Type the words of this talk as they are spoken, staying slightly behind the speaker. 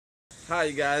Hi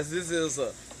you guys, this is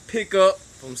a pickup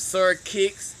from Sir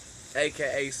Kicks,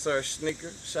 aka Sir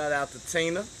Sneaker. Shout out to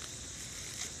Tina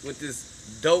with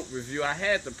this dope review. I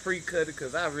had to pre-cut it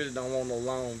because I really don't want no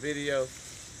long video.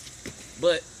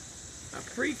 But I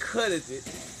pre-cutted it,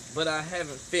 but I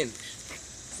haven't finished.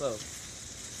 So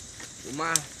with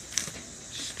my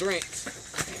strength,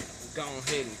 go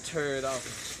ahead and tear it off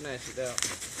and snatch it out.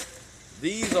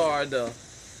 These are the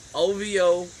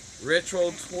OVO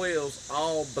Retro 12s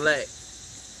all black.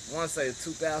 I want to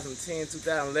say 2010,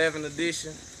 2011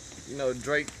 edition. You know,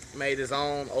 Drake made his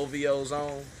own, OVO's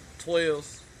own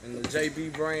 12s in the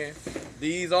JB brand.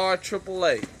 These are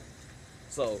AAA.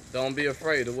 So don't be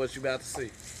afraid of what you about to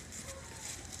see.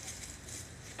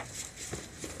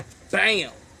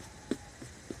 Bam!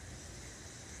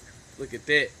 Look at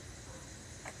that.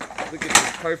 Look at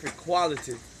this perfect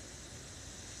quality.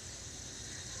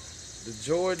 The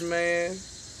Jordan man,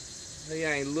 he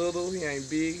ain't little, he ain't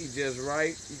big, he just right.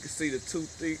 You can see the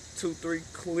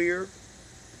 2-3 clear.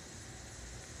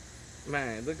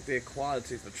 Man, look at that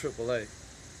quality for AAA.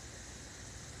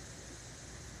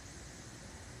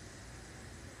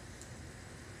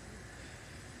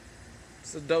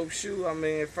 It's a dope shoe. I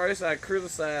mean, at first I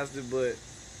criticized it, but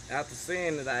after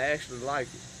seeing it, I actually like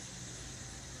it.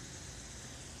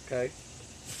 Okay,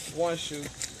 one shoe.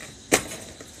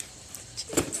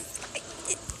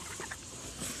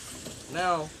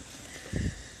 Now,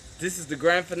 this is the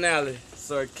grand finale,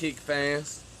 Sir Kick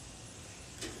fans.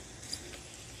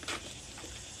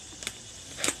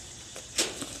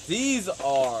 These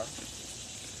are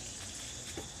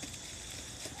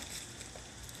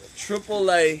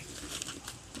AAA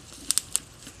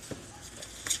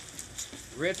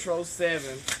Retro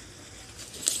 7.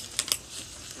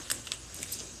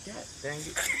 God dang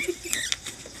it.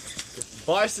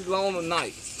 Barcelona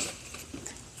Knights.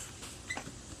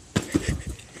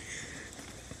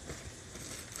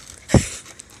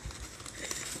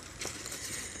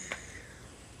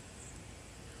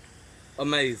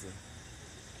 Amazing.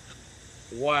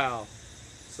 Wow.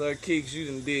 Sir Kicks, you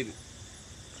done did it.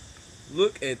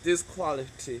 Look at this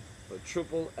quality for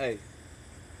AAA.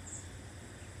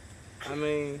 I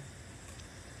mean,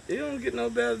 it don't get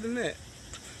no better than that.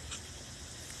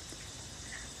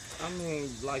 I mean,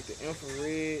 like the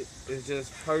infrared is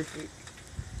just perfect.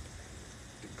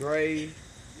 The gray,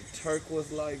 the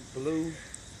turquoise like blue.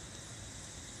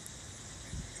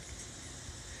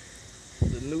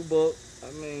 The nubuck,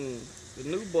 I mean, the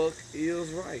nubuck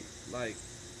is right. Like,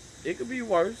 it could be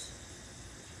worse,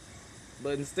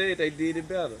 but instead they did it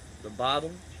better. The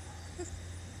bottom,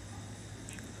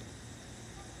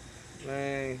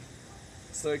 man,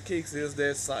 Sir Kicks is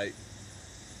that sight.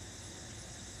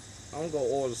 I'm gonna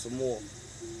order some more.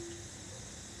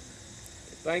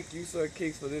 Thank you, Sir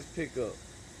Kicks, for this pickup.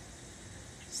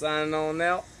 Signing on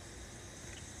out.